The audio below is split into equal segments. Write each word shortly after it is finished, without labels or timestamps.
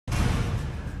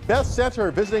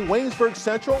Beth-Ceter visiting Waynesburg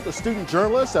Central, the student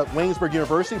journalists at Waynesburg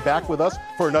University, back with us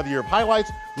for another year of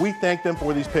highlights. We thank them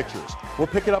for these pictures. We'll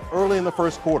pick it up early in the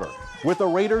first quarter. With the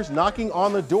Raiders knocking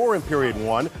on the door in period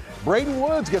one, Braden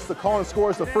Woods gets the call and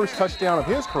scores the first touchdown of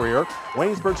his career,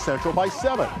 Waynesburg Central by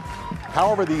 7.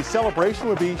 However, the celebration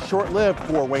would be short-lived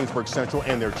for Waynesburg Central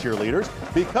and their cheerleaders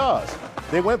because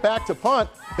they went back to punt,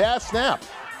 bad snap,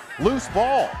 loose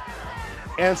ball.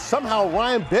 And somehow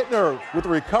Ryan Bittner with the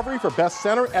recovery for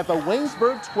Beth-Ceter at the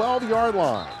Waynesburg 12-yard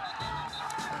line.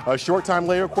 A short time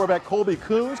later, quarterback Colby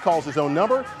Coons calls his own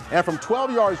number, and from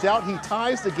 12 yards out, he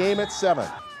ties the game at 7.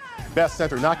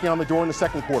 Beth-Ceter knocking on the door in the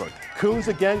second quarter. Coons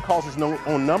again calls his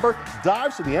own number,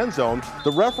 dives to the end zone.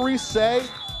 The referees say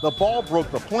the ball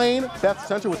broke the plane.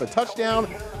 Beth-Ceter with a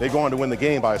touchdown. They go on to win the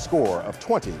game by a score of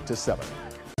 20-7.